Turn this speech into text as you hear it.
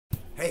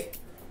Hey,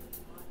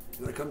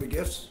 you want to come to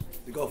G.I.F.T.S,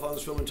 the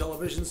GoFathers Film and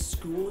Television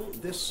School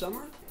this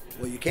summer?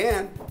 Well, you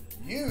can.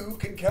 You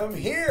can come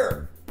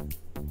here.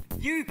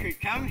 You could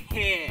come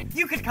here.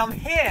 You could come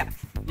here.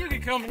 You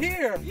could come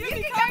here. You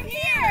could come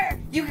here.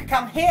 You could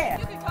come here.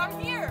 You could come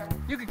here.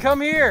 You could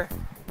come here.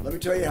 Let me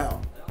tell you how.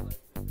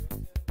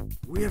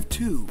 We have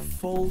 2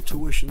 full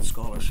tuition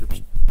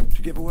scholarships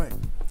to give away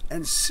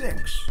and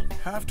 6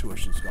 half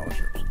tuition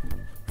scholarships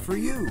for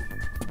you.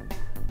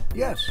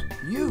 Yes,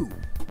 you.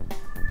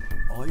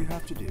 All you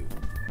have to do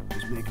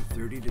is make a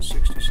 30 to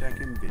 60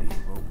 second video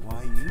about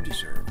why you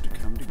deserve to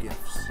come to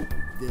G.I.F.T.S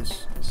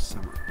this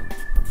summer.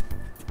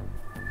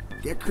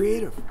 Get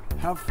creative,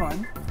 have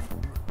fun,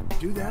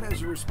 do that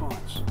as a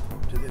response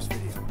to this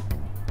video.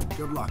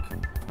 Good luck.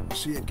 I'll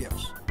see you at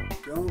G.I.F.T.S.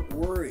 Don't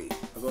worry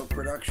about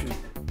production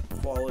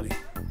quality.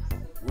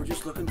 We're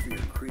just looking for your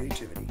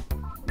creativity.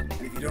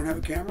 And if you don't have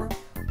a camera,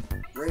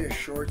 write a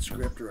short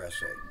script or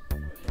essay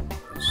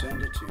and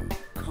send it to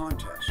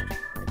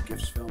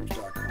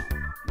contest@giftsfilms.com.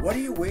 What are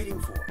you waiting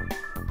for?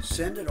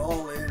 Send it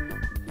all in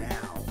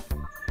now.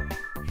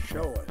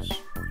 Show us